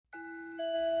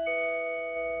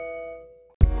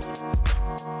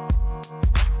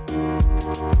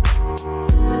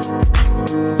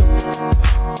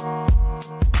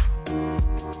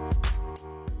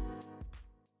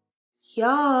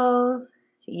Y'all,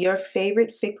 your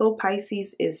favorite fickle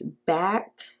Pisces is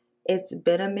back. It's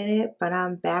been a minute, but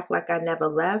I'm back like I never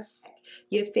left.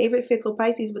 Your favorite fickle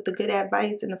Pisces with the good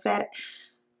advice and the fat.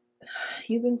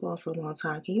 You've been going for a long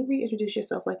time. Can you reintroduce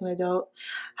yourself like an adult?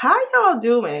 How y'all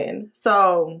doing?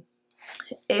 So,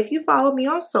 if you follow me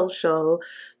on social,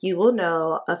 you will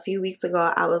know a few weeks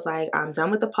ago I was like, I'm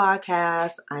done with the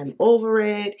podcast. I'm over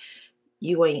it.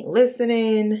 You ain't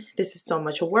listening. This is so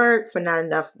much work for not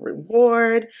enough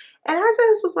reward. And I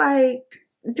just was like,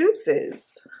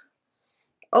 deuces.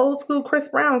 Old school Chris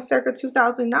Brown circa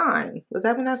 2009. Was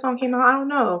that when that song came out? I don't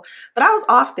know. But I was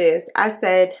off this. I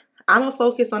said, I'm going to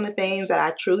focus on the things that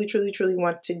I truly, truly, truly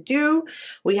want to do.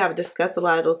 We have discussed a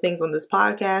lot of those things on this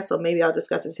podcast. So maybe I'll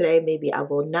discuss it today. Maybe I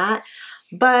will not.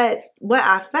 But what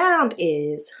I found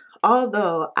is,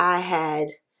 although I had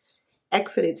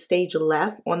exited stage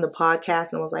left on the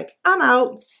podcast and was like, I'm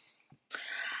out,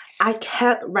 I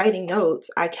kept writing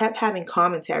notes. I kept having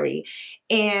commentary.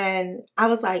 And I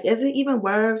was like, is it even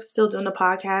worth still doing the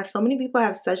podcast? So many people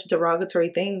have such derogatory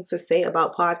things to say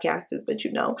about podcasters, but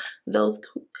you know, those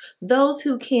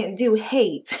who can't do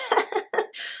hate.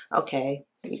 Okay,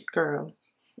 girl.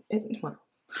 Well,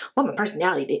 my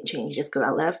personality didn't change just because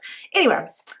I left. Anyway,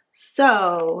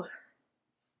 so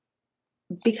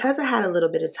because I had a little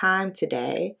bit of time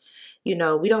today, you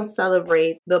know, we don't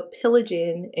celebrate the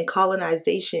pillaging and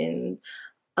colonization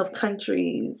of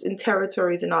countries and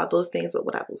territories and all those things. But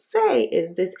what I will say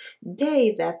is this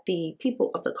day that the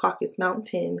people of the Caucasus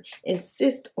Mountain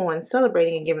insist on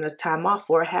celebrating and giving us time off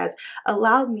for has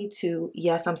allowed me to,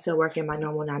 yes, I'm still working my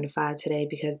normal 9 to 5 today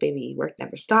because baby, work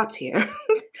never stops here.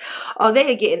 Oh,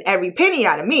 they are getting every penny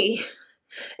out of me.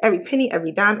 Every penny,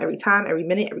 every dime, every time, every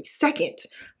minute, every second.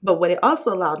 But what it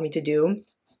also allowed me to do,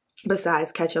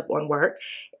 besides catch up on work,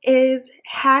 is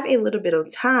have a little bit of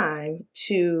time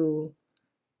to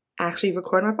actually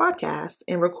record my podcast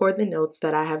and record the notes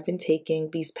that I have been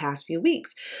taking these past few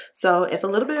weeks. So if a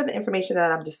little bit of the information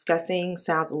that I'm discussing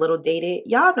sounds a little dated,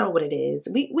 y'all know what it is.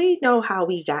 We know how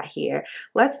we got here.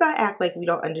 Let's not act like we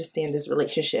don't understand this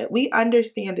relationship. We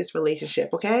understand this relationship,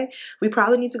 okay? We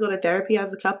probably need to go to therapy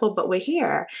as a couple, but we're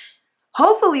here.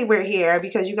 Hopefully we're here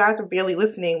because you guys were barely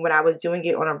listening when I was doing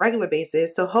it on a regular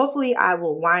basis. So hopefully I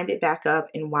will wind it back up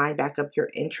and wind back up your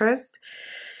interest.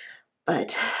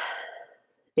 But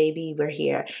baby, we're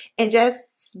here. And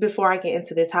just before I get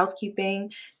into this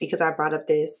housekeeping, because I brought up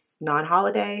this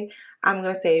non-holiday, I'm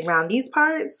going to say around these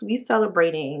parts, we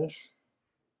celebrating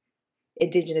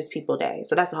Indigenous People Day.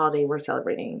 So that's the holiday we're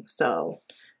celebrating. So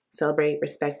celebrate,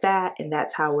 respect that, and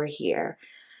that's how we're here.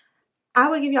 I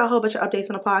would give y'all a whole bunch of updates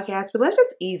on the podcast, but let's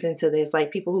just ease into this.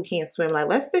 Like people who can't swim, like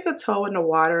let's stick a toe in the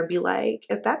water and be like,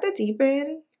 is that the deep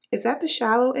end? Is that the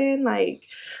shallow end? Like,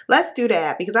 let's do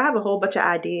that because I have a whole bunch of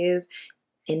ideas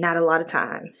and not a lot of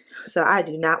time. So I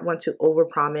do not want to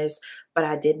overpromise, but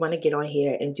I did want to get on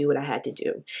here and do what I had to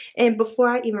do. And before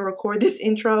I even record this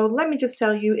intro, let me just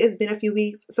tell you, it's been a few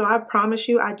weeks. So I promise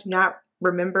you, I do not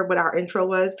remember what our intro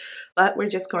was, but we're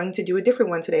just going to do a different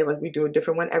one today, like we do a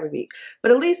different one every week.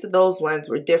 But at least those ones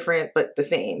were different, but the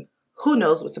same. Who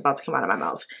knows what's about to come out of my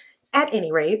mouth? At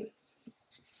any rate,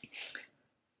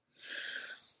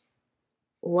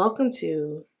 welcome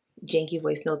to Janky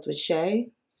Voice Notes with Shay.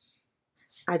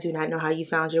 I do not know how you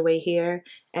found your way here,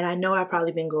 and I know I've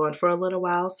probably been going for a little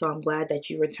while, so I'm glad that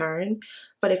you returned.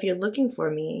 But if you're looking for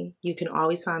me, you can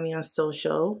always find me on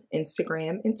social,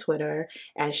 Instagram and Twitter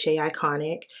at Shay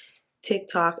Iconic,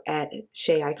 TikTok at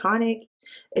Shay Iconic.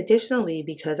 Additionally,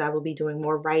 because I will be doing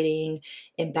more writing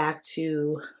and back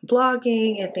to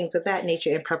blogging and things of that nature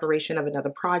in preparation of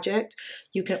another project,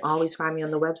 you can always find me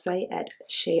on the website at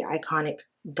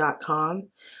shayiconic.com.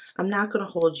 I'm not going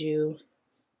to hold you.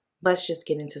 Let's just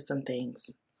get into some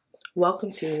things.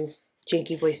 Welcome to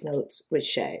Janky Voice Notes with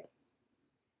Shay.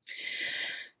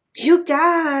 You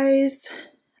guys,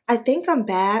 I think I'm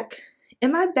back.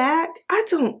 Am I back? I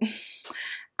don't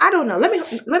know. Let me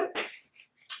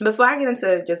before I get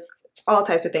into just all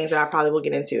types of things that I probably will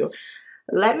get into,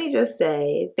 let me just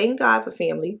say thank God for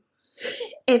family.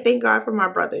 And thank God for my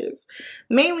brothers,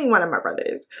 mainly one of my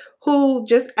brothers, who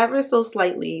just ever so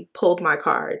slightly pulled my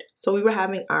card. So we were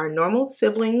having our normal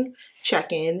sibling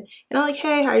check-in, and I'm like,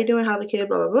 hey, how you doing? How's the kid?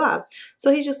 Blah, blah, blah.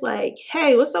 So he's just like,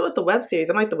 hey, what's up with the web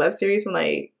series? I'm like, the web series from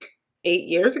like 8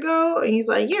 years ago? And he's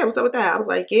like, yeah, what's up with that? I was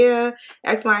like, yeah,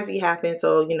 X, Y, and Z happened,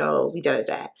 so, you know, we did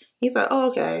that. He's like,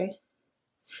 oh, okay.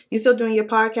 You still doing your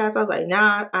podcast? I was like,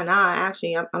 nah,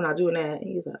 actually, I'm not doing that. And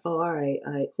he's like, oh, all right,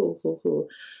 cool.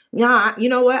 Nah, you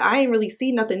know what? I ain't really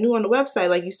see nothing new on the website.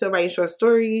 Like, you still writing short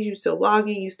stories, you still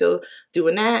blogging, you still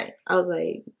doing that. I was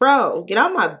like, bro, get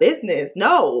out my business.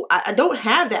 No, I don't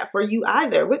have that for you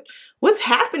either. What's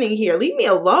happening here? Leave me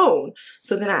alone.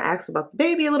 So then I asked about the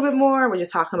baby a little bit more. We're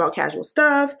just talking about casual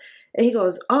stuff. And he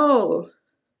goes, oh,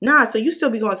 nah, so you still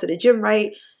be going to the gym,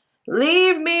 right?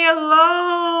 Leave me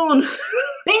alone.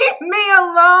 Leave me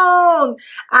alone.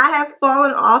 I have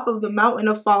fallen off of the mountain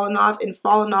of falling off and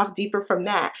fallen off deeper from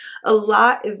that. A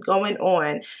lot is going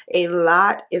on. A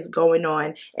lot is going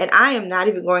on. And I am not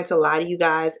even going to lie to you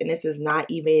guys, and this is not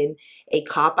even a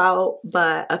cop-out,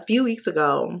 but a few weeks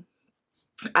ago,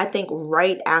 I think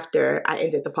right after I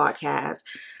ended the podcast,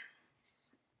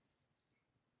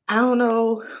 I don't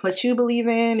know what you believe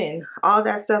in and all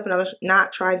that stuff, and I'm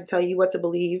not trying to tell you what to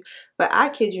believe, but I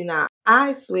kid you not,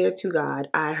 I swear to God,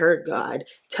 I heard God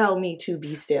tell me to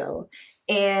be still.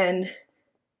 And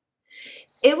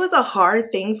it was a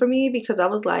hard thing for me because I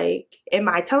was like, am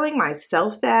I telling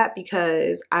myself that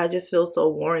because I just feel so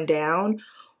worn down?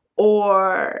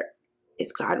 Or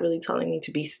is God really telling me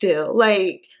to be still?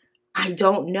 Like, I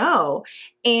don't know.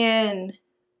 And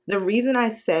the reason I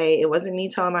say it wasn't me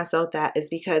telling myself that is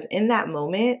because in that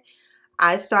moment,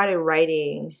 I started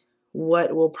writing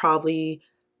what will probably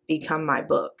become my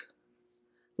book.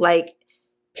 Like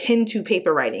pen to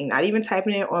paper writing, not even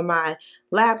typing it on my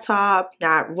laptop,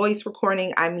 not voice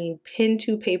recording. I mean, pen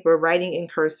to paper writing in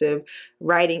cursive,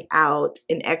 writing out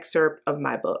an excerpt of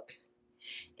my book.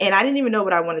 And I didn't even know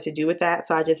what I wanted to do with that.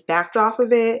 So I just backed off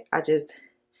of it. I just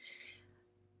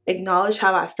acknowledge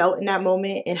how I felt in that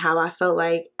moment and how I felt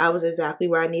like I was exactly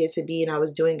where I needed to be and I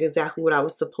was doing exactly what I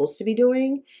was supposed to be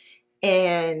doing.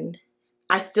 And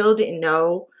I still didn't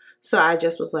know. So I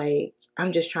just was like,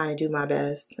 I'm just trying to do my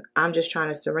best. I'm just trying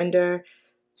to surrender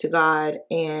to God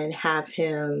and have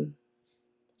Him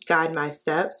guide my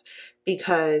steps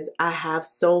because I have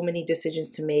so many decisions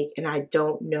to make and I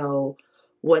don't know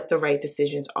what the right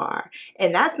decisions are.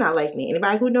 And that's not like me.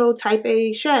 Anybody who knows type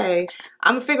A Shay,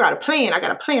 I'm gonna figure out a plan. I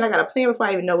got a plan before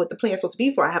I even know what the plan is supposed to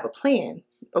be for. I have a plan.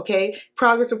 Okay?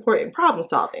 Progress report and problem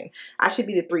solving. I should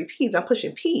be the 3 P's. I'm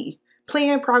pushing P.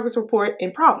 Plan, progress report,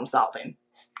 and problem solving.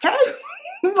 Okay?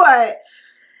 But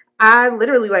I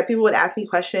literally, like, people would ask me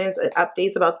questions and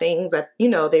updates about things that, you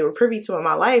know, they were privy to in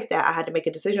my life that I had to make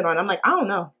a decision on. I'm like, I don't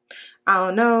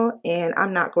know. And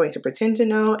I'm not going to pretend to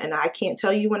know. And I can't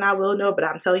tell you when I will know, but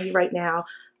I'm telling you right now,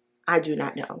 I do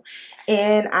not know.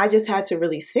 And I just had to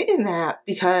really sit in that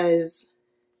because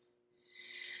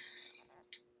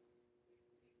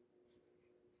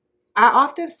I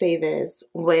often say this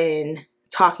when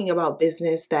talking about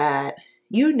business that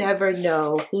you never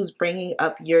know who's bringing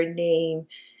up your name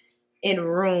in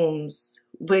rooms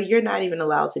where you're not even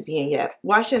allowed to be in yet.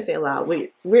 Well, I shouldn't say allowed,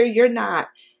 where you're not,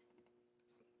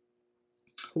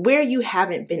 where you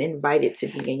haven't been invited to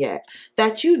be in yet,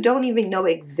 that you don't even know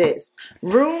exists.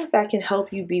 Rooms that can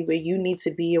help you be where you need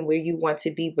to be and where you want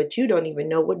to be, but you don't even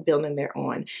know what building they're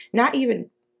on. Not even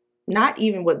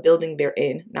what building they're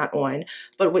in, not on,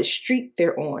 but what street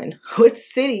they're on, what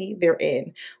city they're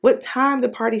in, what time the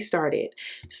party started.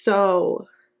 So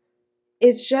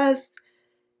it's just,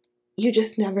 you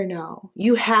just never know.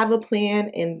 You have a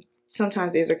plan and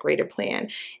sometimes there's a greater plan.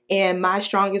 And my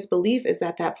strongest belief is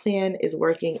that that plan is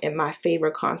working in my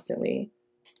favor constantly.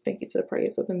 Thank you to the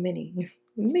prayers of the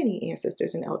many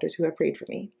ancestors and elders who have prayed for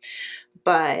me.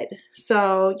 But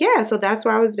so, yeah, so that's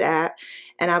where I was at.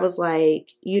 And I was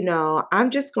like, you know, I'm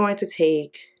just going to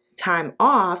take time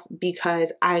off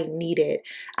because I need it.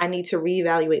 I need to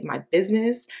reevaluate my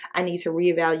business. I need to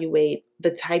reevaluate the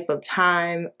type of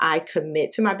time I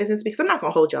commit to my business because I'm not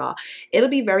going to hold y'all. It'll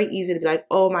be very easy to be like,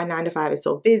 oh, my 9 to 5 is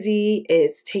so busy.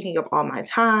 It's taking up all my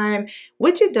time,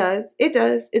 which it does. It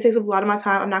does. It takes up a lot of my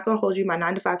time. I'm not going to hold you. My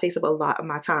 9 to 5 takes up a lot of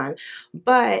my time.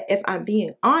 But if I'm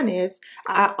being honest,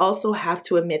 I also have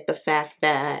to admit the fact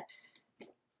that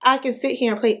I can sit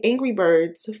here and play Angry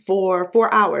Birds for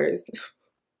 4 hours.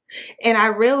 And I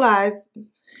realized,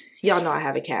 y'all know I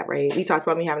have a cat, right? We talked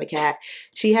about me having a cat.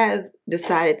 She has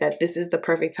decided that this is the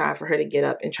perfect time for her to get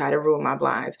up and try to ruin my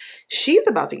blinds. She's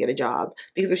about to get a job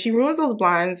because if she ruins those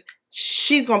blinds,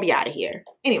 she's going to be out of here.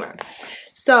 Anyway,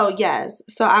 so yes.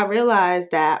 So I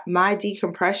realized that my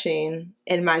decompression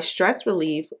and my stress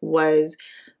relief was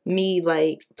me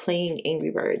like playing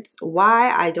Angry Birds.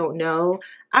 Why? I don't know.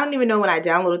 I don't even know when I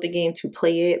downloaded the game to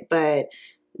play it, but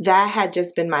that had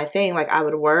just been my thing. Like, I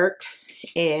would work,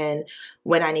 and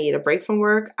when I needed a break from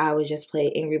work, I would just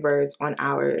play Angry Birds on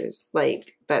hours.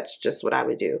 Like, that's just what I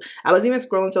would do. I was even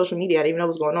scrolling social media. I didn't even know what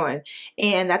was going on.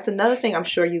 And that's another thing I'm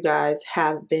sure you guys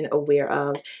have been aware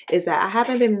of, is that I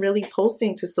haven't been really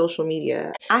posting to social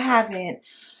media. I haven't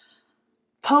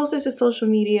posted to social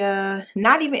media,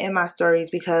 not even in my stories,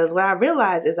 because what I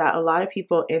realized is that a lot of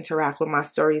people interact with my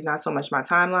stories, not so much my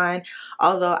timeline.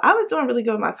 Although I was doing really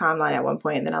good with my timeline at one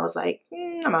point, and then I was like,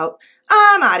 I'm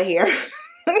out of here.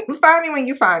 Find me when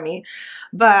you find me.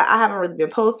 But I haven't really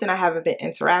been posting, I haven't been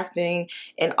interacting,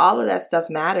 and all of that stuff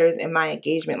matters in my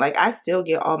engagement. Like, I still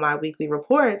get all my weekly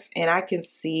reports, and I can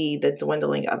see the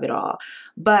dwindling of it all.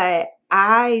 But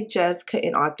I just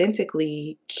couldn't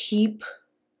authentically keep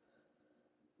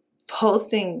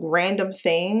posting random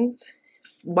things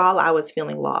while I was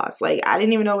feeling lost. Like, I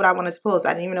didn't even know what I wanted to post.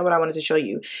 I didn't even know what I wanted to show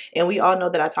you. And we all know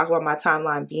that I talk about my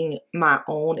timeline being my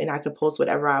own, and I could post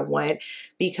whatever I want,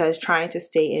 because trying to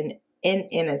stay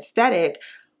in aesthetic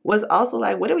was also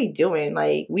like, what are we doing?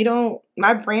 Like,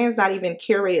 my brand's not even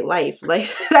curated life. Like,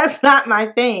 that's not my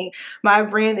thing. My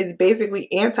brand is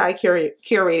basically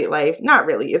anti-curated life. Not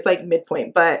really. It's like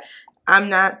midpoint, but I'm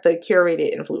not the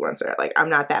curated influencer. Like, I'm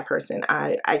not that person.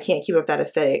 I can't keep up that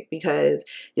aesthetic, because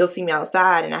you'll see me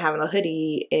outside and I have on a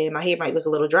hoodie and my hair might look a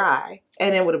little dry.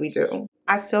 And then what do we do?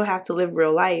 I still have to live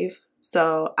real life.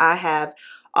 So I have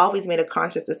always made a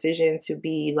conscious decision to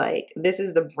be like, this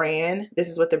is the brand. This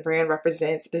is what the brand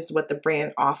represents. This is what the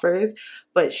brand offers.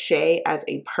 But Shay, as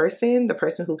a person, the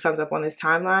person who comes up on this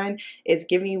timeline, is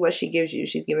giving you what she gives you.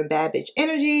 She's giving bad bitch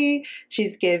energy.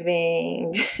 She's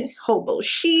giving hobo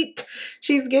chic.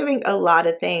 She's giving a lot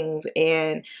of things.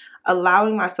 And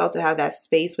allowing myself to have that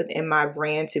space within my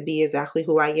brand to be exactly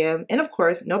who I am. And of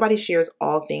course, nobody shares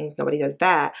all things. Nobody does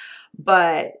that.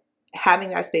 But having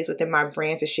that space within my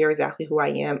brand to share exactly who I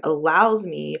am allows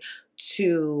me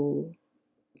to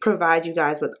provide you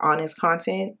guys with honest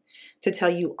content, to tell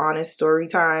you honest story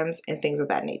times and things of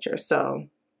that nature. So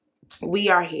we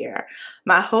are here.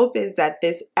 My hope is that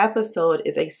this episode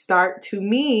is a start to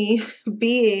me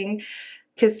being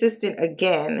consistent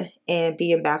again and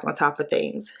being back on top of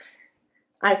things.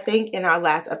 I think in our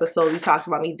last episode, we talked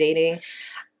about me dating.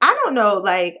 I don't know,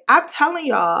 like, I'm telling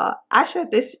y'all, I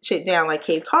shut this shit down like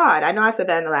Cape Cod. I know I said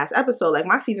that in the last episode. Like,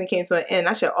 my season came to an end.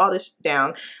 I shut all this shit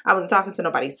down. I wasn't talking to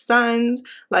nobody's sons.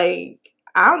 Like,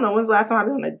 I don't know when's the last time I've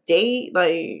been on a date.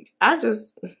 Like,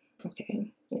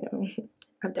 okay,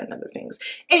 I've done other things.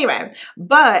 Anyway,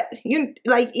 but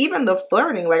even the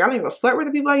flirting, like, I don't even flirt with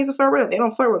the people I used to flirt with. They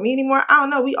don't flirt with me anymore. I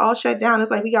don't know. We all shut down. It's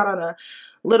like we got on a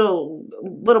little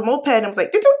moped and was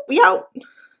like, we out.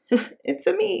 It's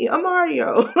a me, a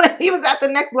Mario. Like, he was at the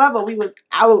next level. We was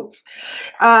out.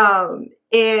 And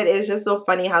it's just so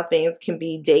funny how things can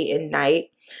be day and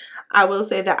night. I will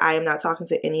say that I am not talking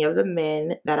to any of the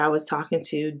men that I was talking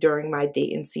to during my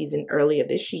dating season earlier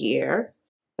this year.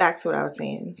 Back to what I was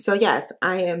saying. So yes,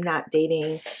 I am not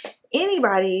dating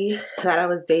anybody that I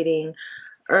was dating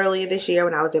earlier this year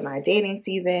when I was in my dating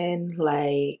season.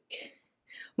 Like,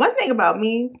 one thing about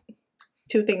me,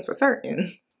 two things for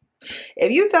certain.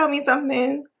 If you tell me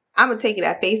something, I'm going to take it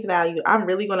at face value. I'm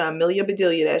really going to Amelia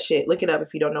Bedelia that shit. Look it up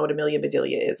if you don't know what Amelia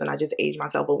Bedelia is. And I just aged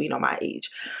myself, but we know my age.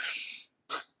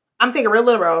 I'm taking real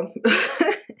literal.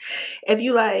 If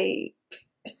you like,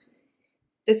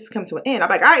 this has come to an end, I'm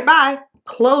like, all right, bye.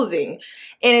 Closing.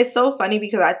 And it's so funny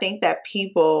because I think that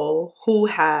people who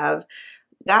have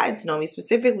gotten to know me,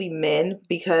 specifically men,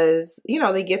 because,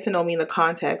 they get to know me in the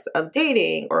context of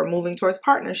dating or moving towards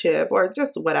partnership or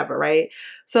just whatever, right?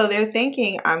 So they're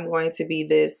thinking I'm going to be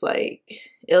this, like,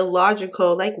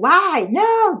 illogical, like, why?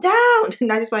 No, don't.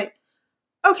 And I just like,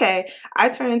 okay. I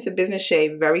turn into business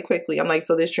Shay very quickly. I'm like,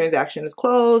 so this transaction is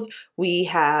closed. We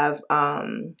have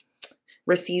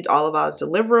received all of our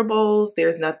deliverables.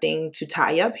 There's nothing to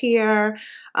tie up here.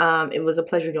 It was a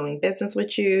pleasure doing business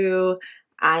with you.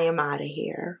 I am out of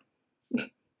here.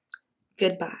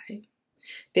 Goodbye.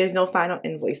 There's no final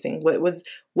invoicing. What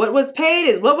was paid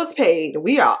is what was paid.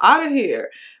 We are out of here.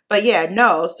 But yeah,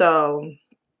 no. So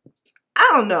I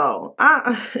don't know.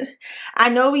 I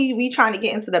know we trying to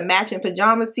get into the matching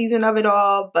pajamas season of it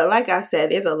all. But like I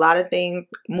said, there's a lot of things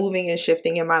moving and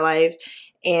shifting in my life.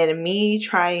 And me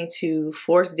trying to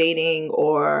force dating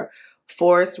or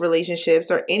force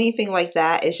relationships or anything like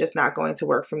that is just not going to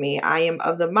work for me. I am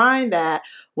of the mind that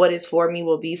what is for me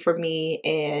will be for me,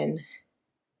 and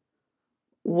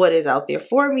what is out there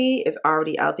for me is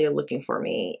already out there looking for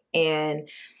me. And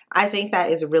I think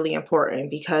that is really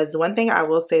important, because one thing I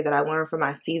will say that I learned from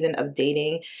my season of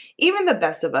dating, even the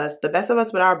best of us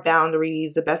with our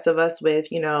boundaries, the best of us with,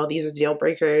 these are deal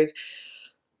breakers,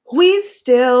 we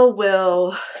still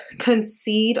will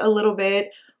concede a little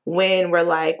bit when we're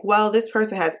like, well, this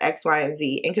person has X, Y, and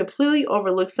Z, and completely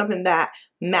overlook something that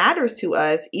matters to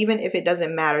us, even if it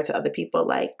doesn't matter to other people.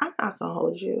 Like, I'm not gonna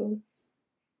hold you.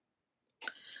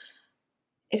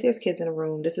 If there's kids in the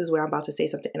room, this is where I'm about to say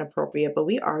something inappropriate, but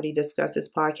we already discussed this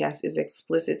podcast is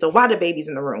explicit. So why the babies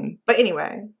in the room? But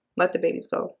anyway, let the babies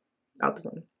go out the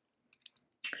room.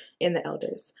 And the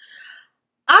elders.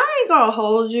 I ain't gonna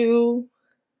hold you.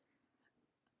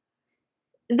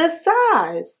 The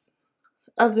size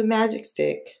of the magic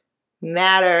stick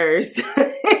matters.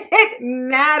 It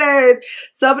matters.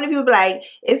 So many people be like,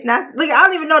 it's not, like, I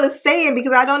don't even know the saying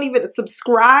because I don't even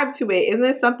subscribe to it. Isn't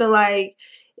it something like,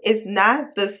 it's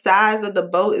not the size of the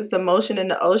boat, it's the motion in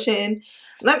the ocean?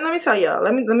 Let me tell y'all.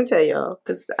 Let me tell y'all,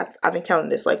 because I've been counting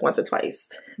this like once or twice.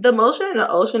 The motion in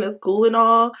the ocean is cool and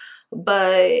all,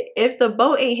 but if the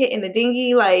boat ain't hitting the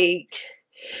dinghy, like,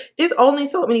 there's only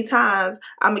so many times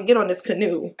I'm gonna get on this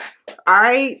canoe, all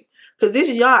right? Because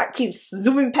this yacht keeps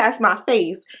zooming past my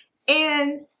face,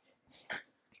 and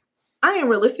I ain't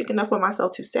realistic enough for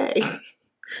myself to say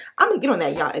I'm gonna get on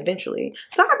that yacht eventually.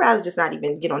 So I'd rather just not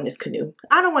even get on this canoe.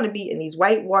 I don't want to be in these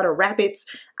white water rapids.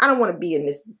 I don't want to be in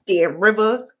this damn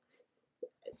river.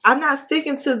 I'm not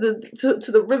sticking to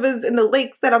the rivers and the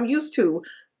lakes that I'm used to.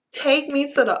 Take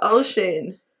me to the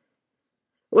ocean.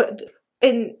 What?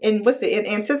 In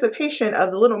anticipation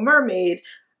of the Little Mermaid,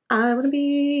 I want to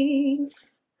be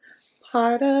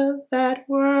part of that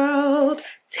world.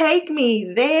 Take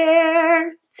me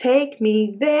there. Take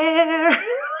me there.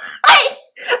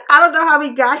 I don't know how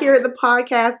we got here at the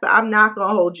podcast, but I'm not going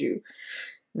to hold you.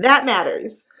 That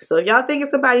matters. So if y'all thinking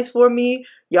somebody's for me,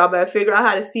 y'all better figure out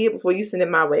how to see it before you send it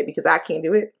my way, because I can't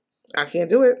do it. I can't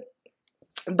do it.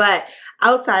 But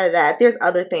outside of that, there's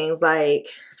other things like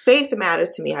faith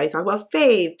matters to me. How you talk about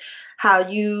faith, how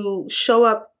you show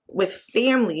up with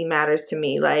family matters to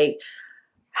me. Like,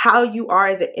 how you are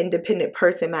as an independent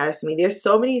person matters to me. There's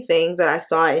so many things that I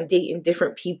saw in dating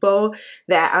different people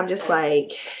that I'm just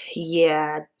like,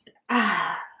 yeah.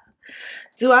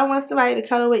 Do I want somebody to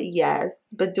cuddle with?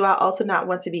 Yes. But do I also not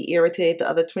want to be irritated the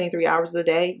other 23 hours of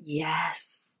the day?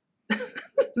 Yes.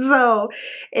 So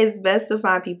it's best to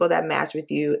find people that match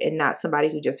with you and not somebody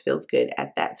who just feels good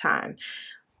at that time.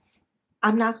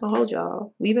 I'm not going to hold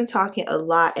y'all. We've been talking a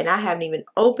lot, and I haven't even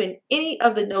opened any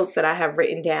of the notes that I have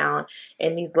written down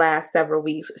in these last several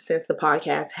weeks since the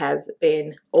podcast has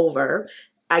been over.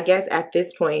 I guess at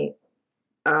this point,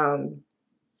 on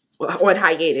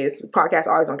hiatus. Podcast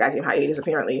always on goddamn hiatus,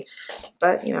 apparently.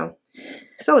 But, you know,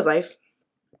 so is life.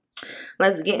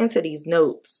 Let's get into these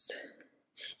notes.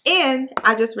 And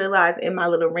I just realized in my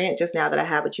little rant just now that I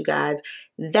have with you guys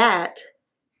that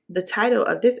the title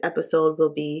of this episode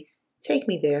will be Take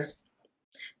Me There.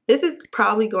 This is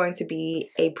probably going to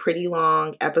be a pretty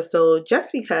long episode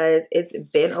just because it's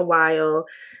been a while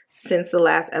since the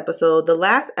last episode. The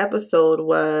last episode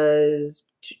was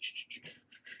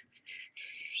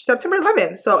September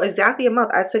 11th. So exactly a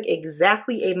month. I took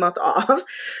exactly a month off.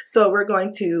 So we're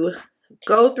going to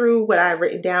go through what I've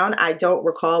written down. I don't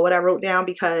recall what I wrote down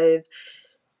because,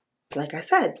 like I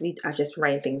said, I've just been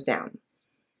writing things down.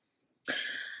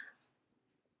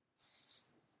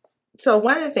 So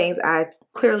one of the things I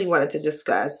clearly wanted to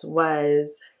discuss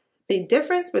was the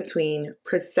difference between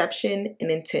perception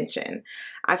and intention.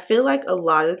 I feel like a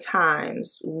lot of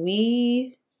times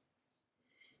we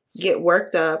get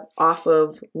worked up off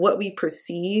of what we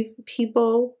perceive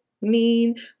people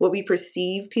mean, what we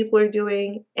perceive people are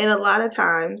doing. And a lot of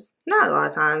times, not a lot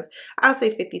of times, I'll say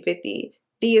 50-50.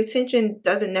 The intention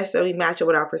doesn't necessarily match up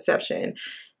with our perception.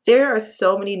 There are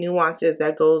so many nuances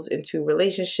that goes into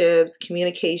relationships,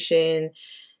 communication,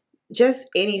 just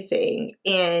anything.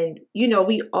 And, you know,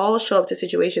 we all show up to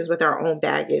situations with our own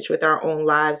baggage, with our own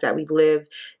lives that we live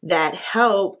that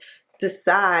help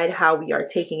decide how we are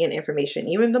taking in information.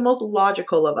 Even the most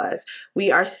logical of us,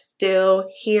 we are still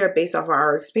here based off of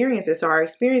our experiences. So our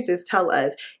experiences tell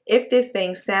us if this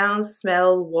thing sounds,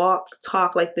 smell, walk,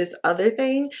 talk like this other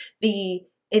thing, the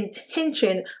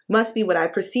intention must be what I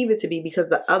perceive it to be because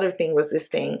the other thing was this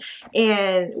thing.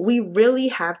 And we really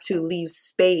have to leave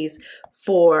space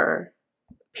for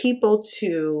people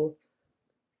to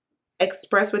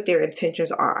express what their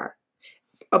intentions are,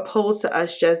 opposed to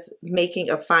us just making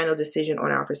a final decision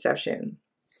on our perception.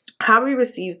 How we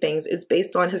receive things is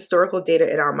based on historical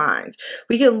data in our minds.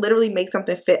 We can literally make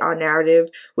something fit our narrative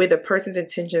where the person's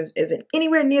intentions isn't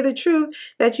anywhere near the truth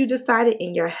that you decided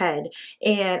in your head.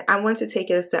 And I want to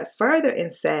take it a step further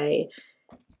and say,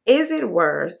 is it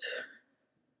worth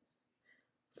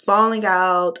falling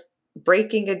out,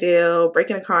 breaking a deal,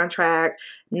 breaking a contract,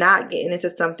 not getting into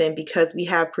something because we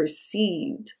have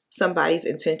perceived somebody's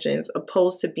intentions,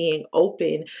 opposed to being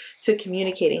open to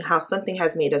communicating how something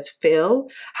has made us feel,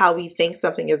 how we think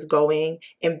something is going,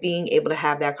 and being able to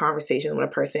have that conversation with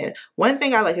a person. One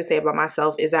thing I like to say about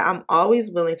myself is that I'm always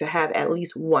willing to have at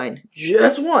least one,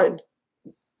 just one.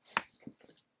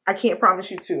 I can't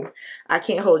promise you two. I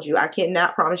can't hold you. I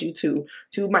cannot promise you two.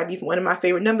 Two might be one of my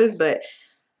favorite numbers, but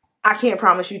I can't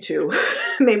promise you two.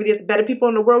 Maybe there's better people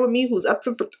in the world with me who's up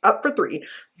for three,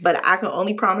 but I can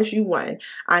only promise you one.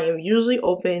 I am usually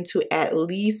open to at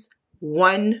least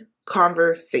one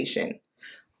conversation.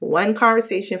 One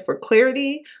conversation for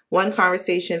clarity, one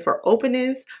conversation for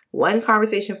openness, one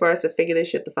conversation for us to figure this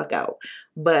shit the fuck out.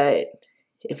 But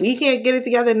if we can't get it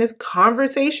together in this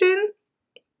conversation,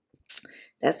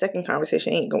 that second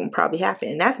conversation ain't gonna probably happen.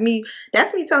 And that's me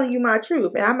telling you my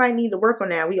truth. And I might need to work on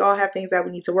that. We all have things that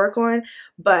we need to work on.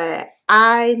 But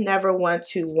I never want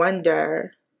to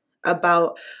wonder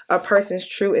about a person's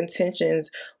true intentions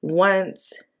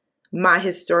once my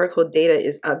historical data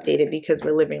is updated, because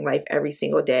we're living life every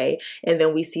single day. And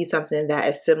then we see something that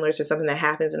is similar to something that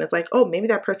happens. And it's like, oh, maybe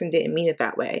that person didn't mean it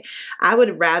that way. I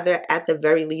would rather at the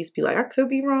very least be like, I could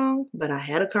be wrong, but I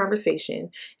had a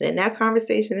conversation. And in that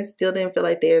conversation, it still didn't feel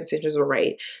like their intentions were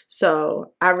right.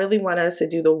 So I really want us to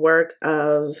do the work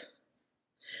of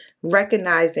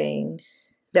recognizing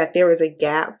that there is a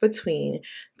gap between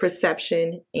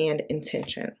perception and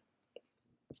intention.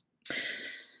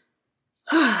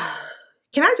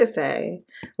 Can I just say,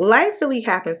 life really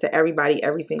happens to everybody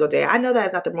every single day. I know that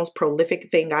is not the most prolific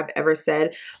thing I've ever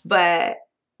said, but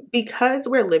because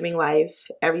we're living life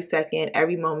every second,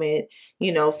 every moment,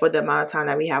 for the amount of time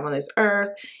that we have on this earth,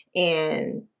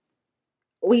 and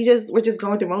we're just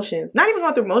going through motions. Not even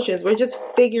going through motions, we're just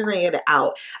figuring it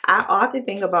out. I often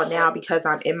think about now, because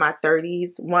I'm in my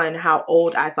 30s, one, how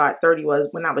old I thought 30 was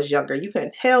when I was younger. You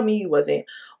couldn't tell me you wasn't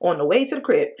on the way to the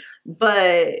crib,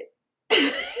 but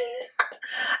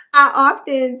I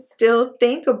often still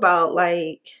think about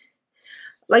like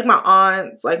my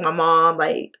aunts, like my mom,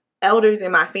 like elders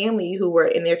in my family who were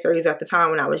in their 30s at the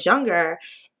time when I was younger,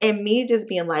 and me just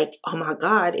being like, oh my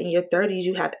God, in your 30s,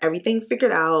 you have everything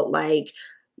figured out. Like,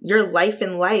 you're life,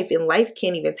 and life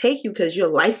can't even take you because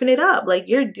you're lifing it up. Like,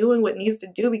 you're doing what needs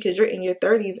to do because you're in your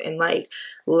 30s, and like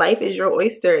life is your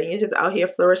oyster and you're just out here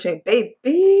flourishing,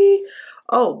 baby.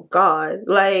 Oh God,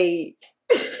 like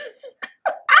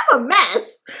I'm a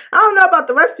mess. I don't know about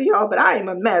the rest of y'all, but I am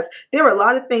a mess. There are a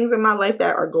lot of things in my life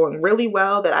that are going really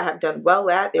well, that I have done well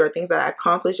at. There are things that I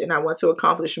accomplished and I want to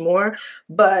accomplish more.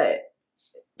 But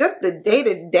just the day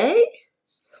to day,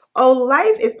 oh,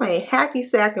 life is playing hacky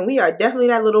sack, and we are definitely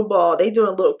that little ball. They doing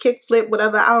a little kick flip,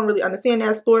 whatever. I don't really understand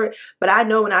that sport, but I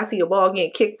know when I see a ball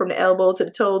getting kicked from the elbow to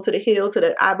the toe to the heel to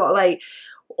the eyeball, like,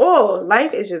 oh,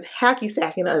 life is just hacky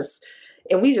sacking us.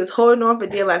 And we just holding on for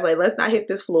dear life, like, let's not hit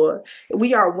this floor.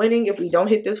 We are winning if we don't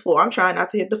hit this floor. I'm trying not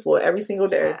to hit the floor every single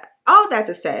day. All that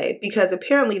to say, because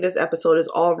apparently this episode is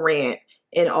all rant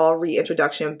and all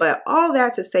reintroduction, but all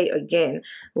that to say again,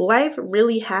 life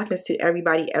really happens to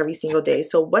everybody every single day.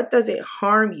 So what does it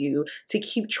harm you to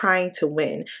keep trying to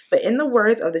win? But in the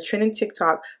words of the trending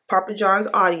TikTok, Papa John's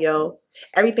audio,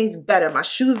 everything's better. My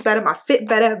shoes better, my fit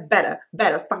better,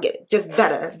 fuck it, just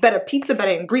better pizza,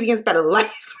 better ingredients, better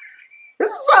life.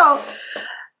 So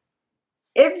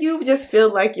if you just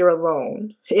feel like you're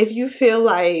alone, if you feel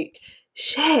like,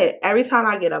 shit, every time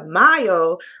I get a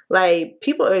mile, like,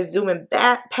 people are zooming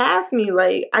back past me,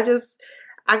 like,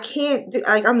 I can't,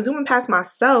 like, I'm zooming past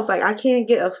myself, like, I can't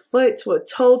get a foot to a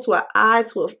toe to an eye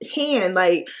to a hand,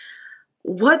 like,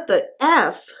 what the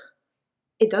F?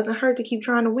 It doesn't hurt to keep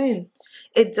trying to win.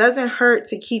 It doesn't hurt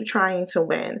to keep trying to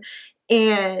win.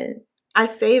 And I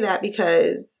say that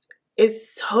because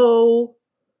it's so,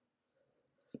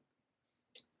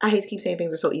 I hate to keep saying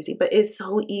things are so easy, but it's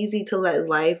so easy to let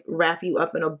life wrap you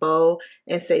up in a bow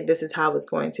and say, this is how it's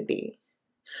going to be.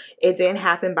 It didn't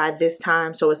happen by this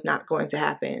time, so it's not going to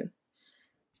happen.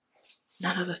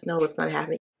 None of us know what's going to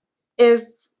happen. If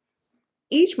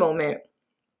each moment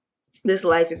this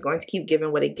life is going to keep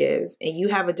giving what it gives, and you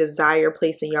have a desire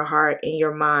placed in your heart and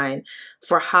your mind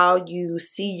for how you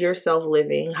see yourself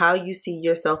living, how you see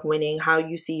yourself winning, how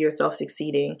you see yourself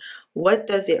succeeding, what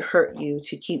does it hurt you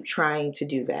to keep trying to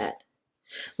do that?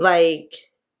 Like,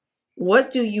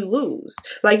 what do you lose?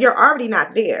 Like, you're already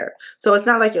not there. So it's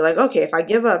not like you're like, okay, if I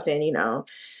give up, then,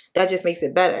 that just makes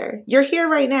it better. You're here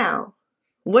right now.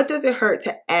 What does it hurt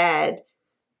to add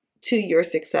to your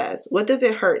success? What does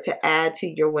it hurt to add to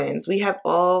your wins? We have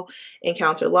all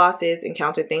encountered losses,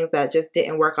 encountered things that just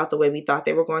didn't work out the way we thought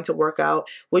they were going to work out.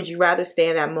 Would you rather stay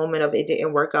in that moment of it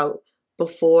didn't work out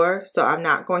before, so I'm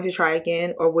not going to try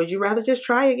again? Or would you rather just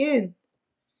try again?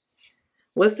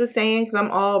 What's the saying? Because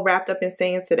I'm all wrapped up in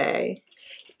sayings today.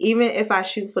 Even if I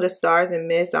shoot for the stars and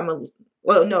miss,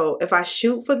 if I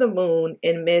shoot for the moon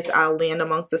and miss, I'll land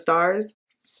amongst the stars.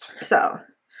 So,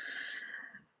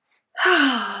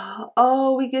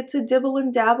 oh, we get to dibble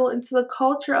and dabble into the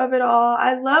culture of it all.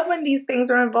 I love when these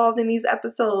things are involved in these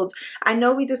episodes. I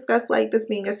know we discuss like this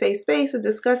being a safe space to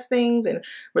discuss things and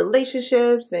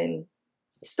relationships and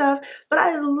stuff, but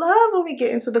I love when we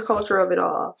get into the culture of it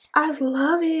all. I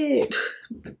love it.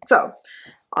 So,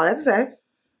 all that to say,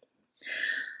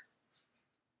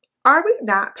 are we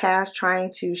not past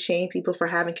trying to shame people for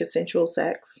having consensual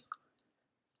sex?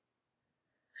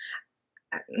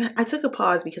 I took a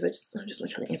pause because I just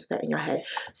want you to answer that in your head.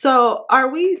 So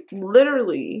are we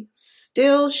literally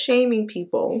still shaming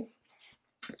people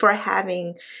for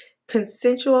having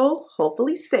consensual,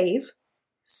 hopefully safe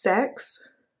sex?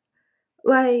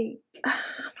 Like, oh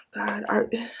my God,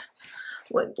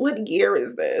 what year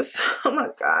is this? Oh my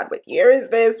God, what year is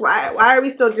this? Why are we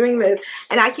still doing this?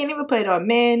 And I can't even put it on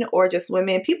men or just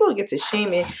women. People get to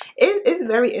shaming. It's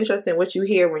very interesting what you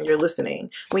hear when you're listening.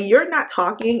 When you're not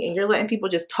talking and you're letting people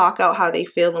just talk out how they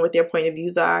feel and what their point of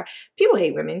views are. People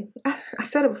hate women. I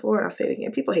said it before and I'll say it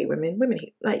again. People hate women. Women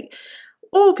hate, like,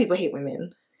 all people hate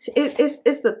women.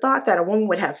 It's the thought that a woman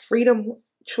would have freedom,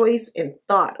 choice, and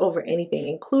thought over anything,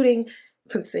 including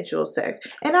consensual sex.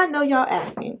 And I know y'all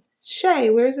asking, Shay,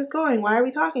 where is this going? Why are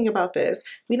we talking about this?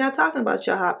 We're not talking about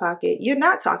your hot pocket. You're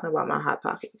not talking about my hot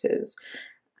pocket, because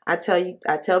I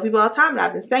tell people all the time, and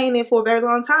I've been saying it for a very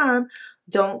long time,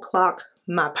 don't clock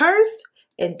my purse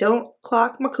and don't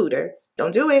clock my cooter.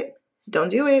 Don't do it. Don't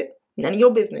do it. None of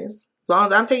your business. As long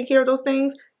as I'm taking care of those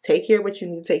things, take care of what you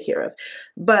need to take care of.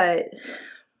 But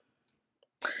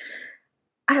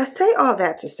I say all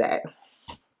that to say,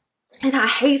 and I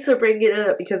hate to bring it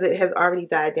up because it has already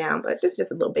died down, but this is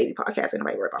just a little baby podcast.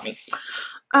 Anybody worry about me.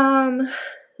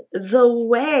 The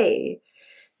way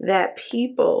that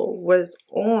people was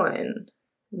on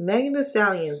Megan Thee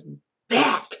Stallion's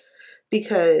back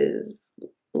because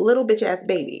little bitch ass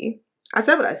baby. I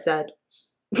said what I said.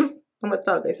 I'm a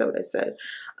thug. I said what I said.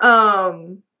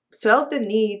 Felt the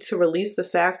need to release the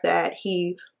fact that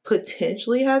he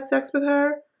potentially had sex with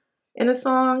her in a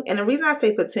song. And the reason I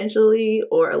say potentially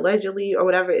or allegedly or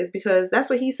whatever is because that's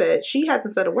what he said. She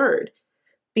hasn't said a word.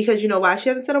 Because you know why she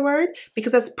hasn't said a word?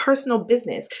 Because that's personal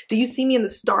business. Do you see me in the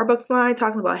Starbucks line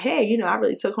talking about, hey, I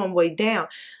really took homeboy down.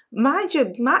 Mind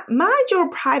your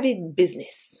private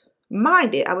business.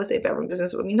 Mind it. I would say bedroom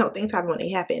business. Things happen when they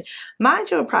happen.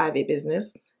 Mind your private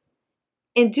business.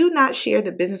 And do not share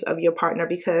the business of your partner,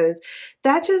 because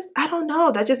that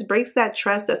just breaks that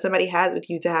trust that somebody has with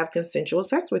you to have consensual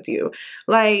sex with you.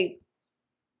 Like,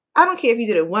 I don't care if you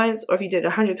did it once or if you did it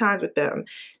 100 times with them.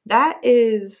 That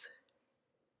is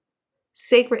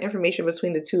sacred information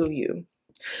between the two of you,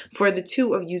 for the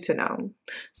two of you to know.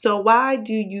 So why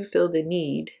do you feel the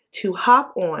need to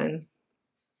hop on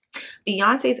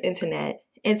Beyonce's internet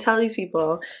and tell these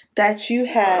people that you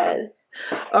had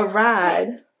a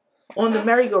ride on the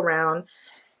merry-go-round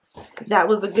that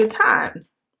was a good time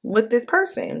with this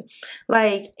person?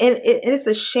 Like, and it's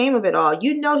a shame of it all.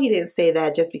 He didn't say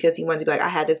that just because he wanted to be like, I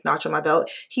had this notch on my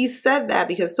belt. He said that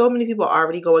because so many people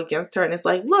already go against her, and it's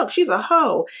like, look, she's a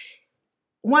hoe.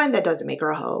 One, that doesn't make her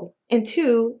a hoe. And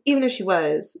two, even if she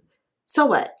was, so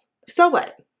what? So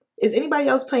what? Is anybody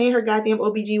else paying her goddamn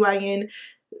OBGYN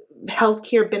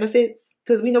healthcare benefits?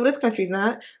 Because we know this country's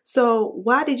not. So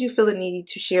why did you feel the need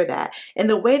to share that? And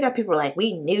the way that people were like,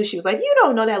 we knew, she was like, you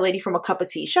don't know that lady from a cup of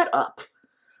tea. Shut up.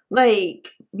 Like,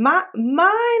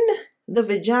 mind the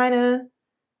vagina.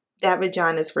 That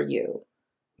vagina's for you.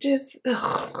 Just,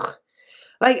 ugh.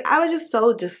 Like, I was just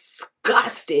so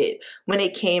disgusted when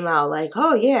it came out. Like,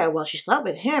 oh yeah, well, she slept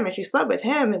with him and she slept with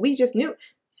him and we just knew.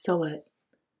 So what?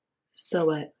 So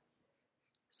what?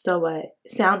 So what?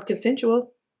 Sound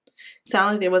consensual.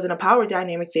 Sound like there wasn't a power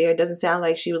dynamic there. It doesn't sound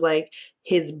like she was like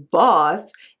his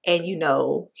boss and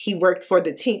he worked for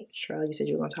the team. Cheryl, you said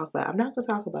you were going to talk about it. I'm not going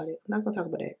to talk about it. I'm not going to talk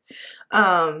about it.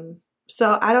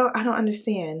 So I don't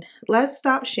understand. Let's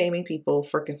stop shaming people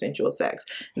for consensual sex.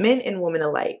 Men and women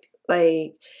alike.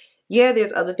 Like, yeah,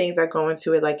 there's other things that go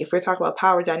into it. Like, if we're talking about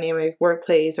power dynamic,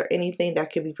 workplace, or anything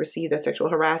that could be perceived as sexual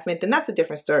harassment, then that's a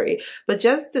different story. But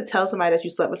just to tell somebody that you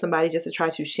slept with somebody just to try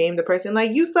to shame the person,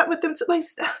 like, you slept with them to, like,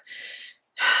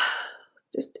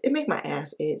 it make my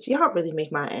ass itch. Y'all really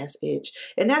make my ass itch.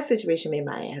 And that situation made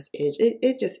my ass itch.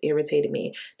 It just irritated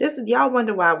me. Y'all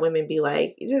wonder why women be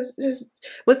like, just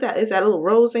what's that? Is that a little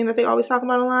rose thing that they always talk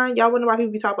about online? Y'all wonder why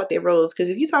people be talking about their rose. Because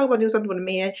if you talk about doing something with a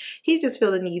man, he just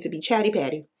feel the need to be chatty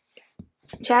patty.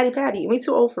 Chatty patty. We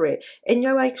too old for it. And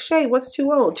you're like, Shay, what's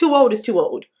too old? Too old is too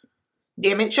old.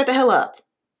 Damn it, shut the hell up.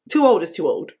 Too old is too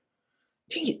old.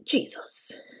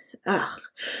 Jesus. Ugh.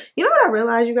 You know what I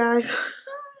realized, you guys?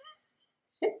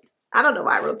 I don't know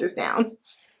why I wrote this down,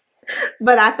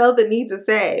 but I felt the need to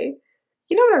say,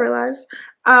 you know what I realized?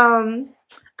 I don't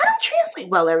translate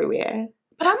well everywhere,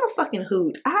 but I'm a fucking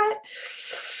hoot. I'm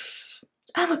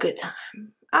a good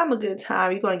time. I'm a good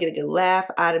time. You're going to get a good laugh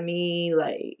out of me.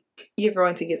 Like, you're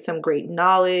going to get some great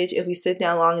knowledge. If we sit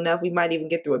down long enough, we might even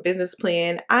get through a business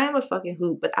plan. I am a fucking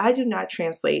hoot, but I do not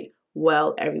translate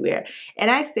well everywhere. And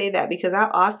I say that because I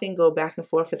often go back and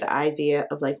forth with the idea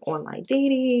of like online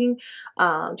dating,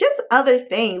 just other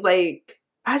things. Like,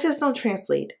 I just don't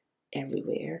translate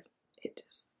everywhere.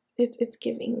 It's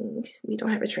giving, we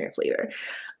don't have a translator.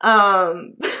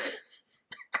 Don't.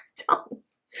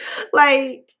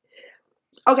 Like,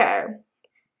 okay,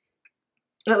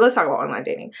 let's talk about online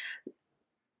dating.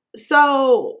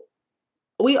 So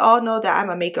we all know that I'm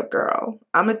a makeup girl.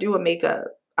 I'm gonna do a makeup.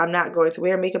 I'm not going to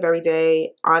wear makeup every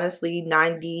day. Honestly,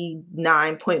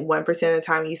 99.1% of the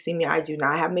time you see me, I do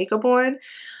not have makeup on.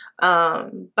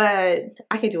 But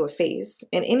I can do a face.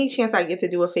 And any chance I get to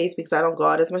do a face, because I don't go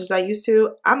out as much as I used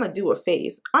to, I'm gonna do a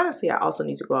face. Honestly, I also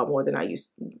need to go out more than I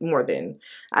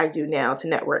do now to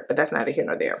network, but that's neither here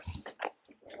nor there.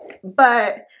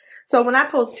 But so when I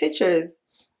post pictures,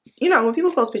 you know, when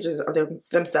people post pictures of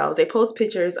themselves, they post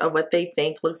pictures of what they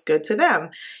think looks good to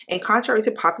them. And contrary to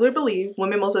popular belief,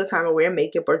 women most of the time are wearing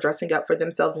makeup or dressing up for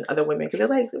themselves and other women because they're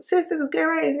like, sis, this is good,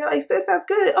 right? And you're like, sis, that's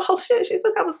good. Oh shit, she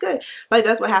said that was good. Like,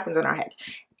 that's what happens in our head.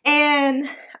 And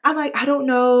I'm like, I don't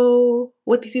know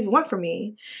what these people want from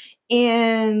me.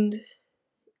 And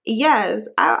yes,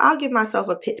 I'll give myself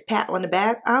a pat on the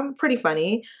back. I'm pretty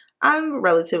funny. I'm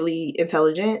relatively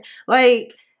intelligent.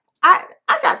 Like, I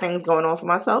got things going on for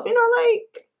myself, you know,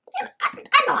 like, you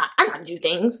know, I know how to do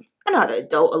things. I know how to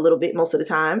adult a little bit most of the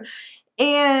time.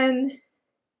 And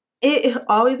it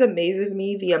always amazes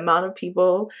me the amount of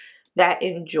people that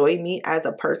enjoy me as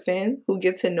a person, who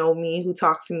get to know me, who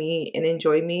talk to me and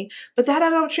enjoy me. But that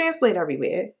I don't translate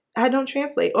everywhere. I don't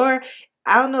translate. Or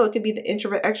I don't know, it could be the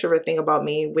introvert extrovert thing about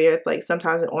me where it's like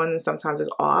sometimes it's on and sometimes it's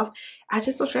off. I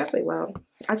just don't translate well.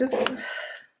 I'm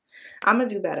going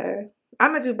to do better.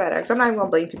 I'm going to do better because I'm not even going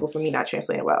to blame people for me not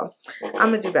translating well. I'm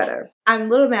going to do better. I'm a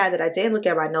little mad that I didn't look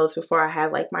at my notes before I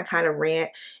had like my kind of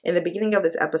rant in the beginning of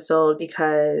this episode,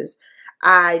 because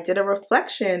I did a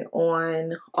reflection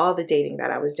on all the dating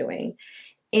that I was doing.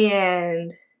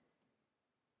 And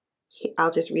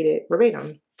I'll just read it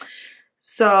verbatim.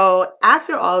 So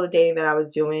after all the dating that I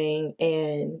was doing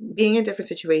and being in different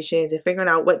situations and figuring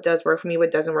out what does work for me,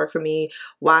 what doesn't work for me,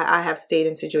 why I have stayed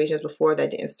in situations before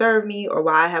that didn't serve me, or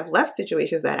why I have left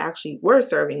situations that actually were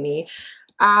serving me,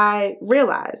 I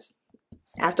realized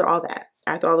after all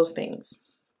those things,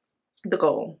 the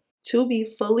goal. To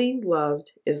be fully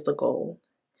loved is the goal.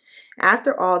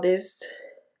 After all this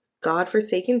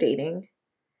godforsaken dating,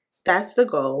 that's the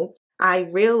goal. I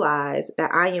realize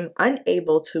that I am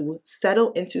unable to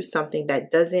settle into something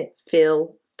that doesn't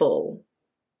feel full.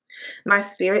 My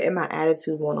spirit and my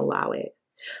attitude won't allow it.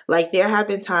 Like, there have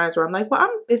been times where I'm like, well, I'm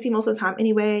busy most of the time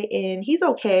anyway, and he's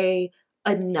okay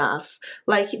enough.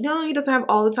 Like, no, he doesn't have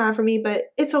all the time for me, but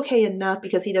it's okay enough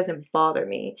because he doesn't bother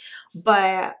me.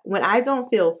 But when I don't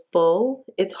feel full,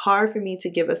 it's hard for me to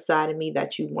give a side of me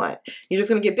that you want. You're just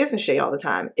going to get business Shay all the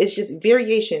time. It's just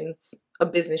variations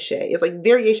of business Shay. It's like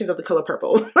variations of the color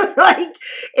purple. Like,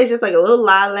 it's just like a little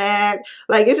lilac.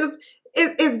 Like,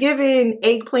 it's giving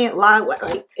eggplant lilac.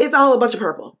 Like, it's a whole bunch of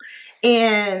purple.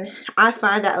 And I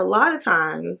find that a lot of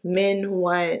times men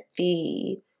want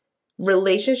the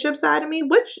relationship side of me,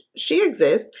 which she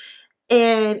exists,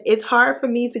 and it's hard for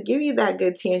me to give you that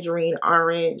good tangerine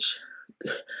orange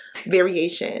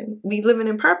variation. We living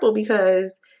in purple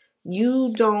because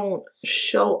you don't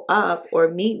show up or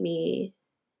meet me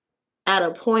at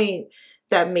a point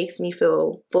that makes me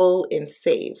feel full and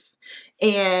safe.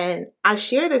 And I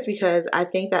share this because I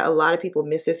think that a lot of people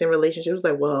miss this in relationships.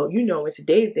 Like, well, you know, in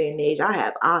today's day and age, I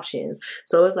have options.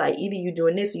 So it's like, either you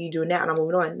doing this or you doing that and I'm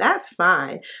moving on. That's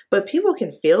fine. But people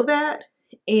can feel that.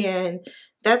 And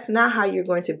that's not how you're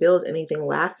going to build anything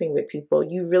lasting with people.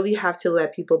 You really have to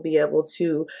let people be able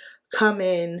to come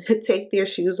in, take their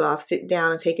shoes off, sit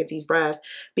down and take a deep breath.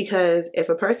 Because if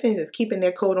a person is just keeping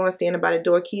their coat on, standing by the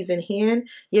door, keys in hand,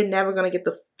 you're never going to get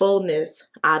the fullness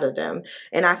out of them.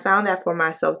 And I found that for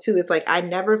myself too. It's like I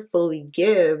never fully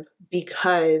give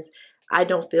because I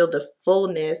don't feel the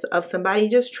fullness of somebody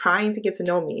just trying to get to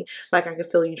know me. Like I can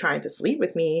feel you trying to sleep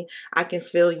with me. I can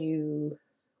feel you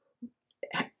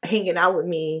hanging out with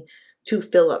me to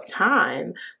fill up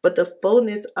time. But the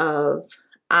fullness of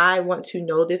I want to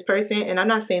know this person, and I'm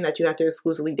not saying that you have to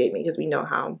exclusively date me because we know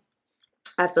how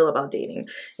I feel about dating.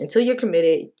 Until you're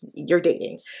committed, you're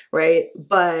dating, right?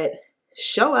 But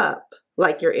show up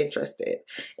like you're interested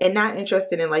and not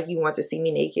interested in like you want to see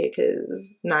me naked,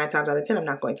 because 9 times out of 10 I'm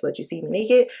not going to let you see me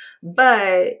naked.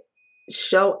 But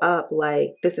show up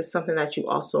like this is something that you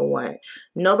also want.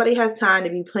 Nobody has time to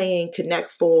be playing Connect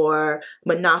Four,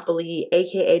 Monopoly,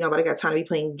 aka nobody got time to be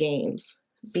playing games.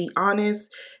 Be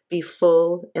honest, be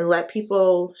full, and let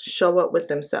people show up with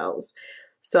themselves.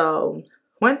 So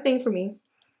one thing for me,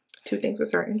 2 things for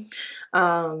certain.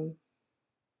 I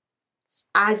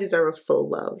deserve a full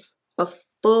love, a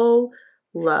full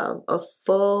love, a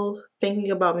full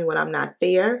thinking about me when I'm not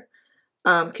there,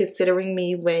 considering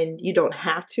me when you don't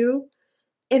have to,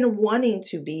 and wanting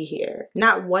to be here,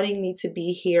 not wanting me to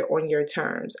be here on your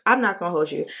terms. I'm not gonna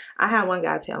hold you. I had one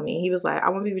guy tell me, he was like,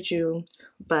 I want to be with you,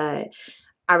 but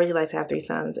I really like to have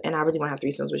threesomes, and I really want to have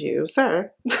threesomes with you.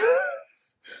 Sir.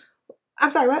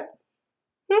 I'm sorry, what?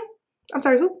 I'm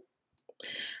sorry, who?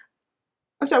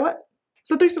 I'm sorry, what?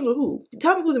 So threesomes with who?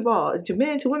 Tell me who's involved. Is it 2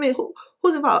 men, 2 women?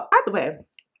 Who's involved? Either way,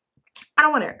 I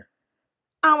don't want it.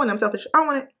 I don't want it. I'm selfish. I don't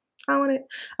want it. I don't want it.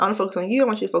 I want to focus on you. I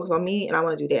want you to focus on me, and I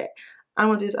want to do that. I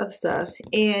want to do this other stuff.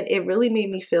 And it really made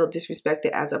me feel disrespected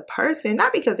as a person,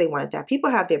 not because they wanted that. People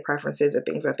have their preferences and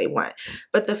things that they want.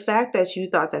 But the fact that you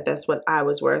thought that that's what I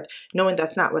was worth, knowing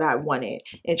that's not what I wanted,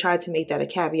 and tried to make that a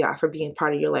caveat for being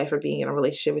part of your life or being in a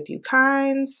relationship with you,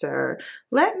 kind sir,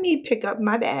 let me pick up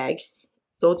my bag,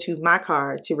 go to my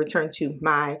car to return to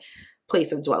my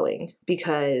place of dwelling,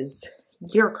 because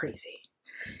you're crazy.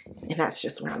 And that's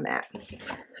just where I'm at.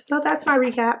 So that's my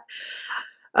recap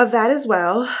of that as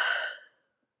well.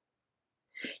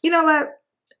 You know what?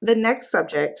 The next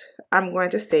subject I'm going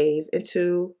to save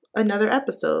into another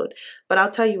episode, but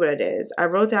I'll tell you what it is. I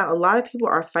wrote down a lot of people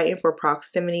are fighting for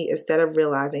proximity instead of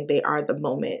realizing they are the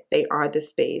moment, they are the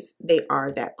space, they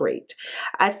are that great.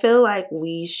 I feel like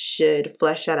we should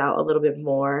flesh that out a little bit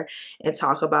more and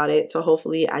talk about it. So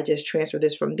hopefully I just transfer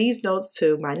this from these notes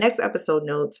to my next episode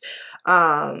notes,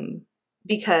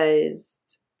 because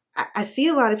I see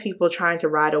a lot of people trying to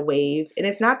ride a wave, and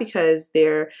it's not because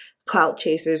they're clout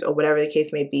chasers or whatever the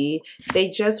case may be. They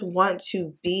just want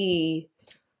to be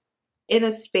in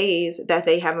a space that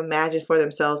they have imagined for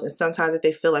themselves. And sometimes if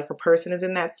they feel like a person is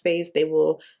in that space, they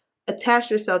will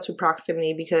attach yourself to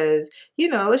proximity because, you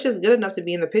know, it's just good enough to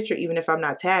be in the picture. Even if I'm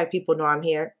not tagged, people know I'm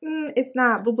here. It's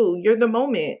not, boo-boo. You're the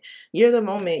moment. You're the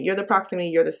moment. You're the proximity.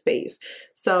 You're the space.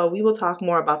 So we will talk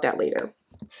more about that later.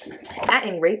 At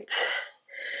any rate,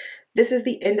 this is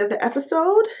the end of the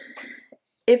episode.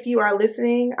 If you are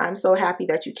listening, I'm so happy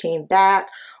that you came back.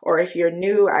 Or if you're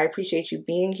new, I appreciate you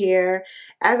being here.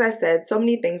 As I said, so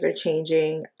many things are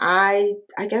changing. I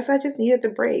guess I just needed the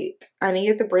break. I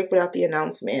needed the break without the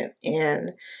announcement.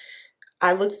 And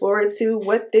I look forward to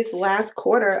what this last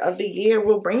quarter of the year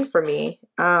will bring for me,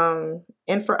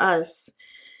 and for us,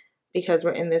 because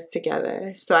we're in this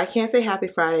together. So I can't say happy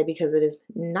Friday because it is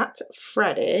not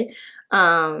Friday.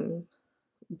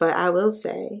 But I will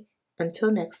say,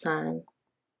 until next time,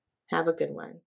 have a good one.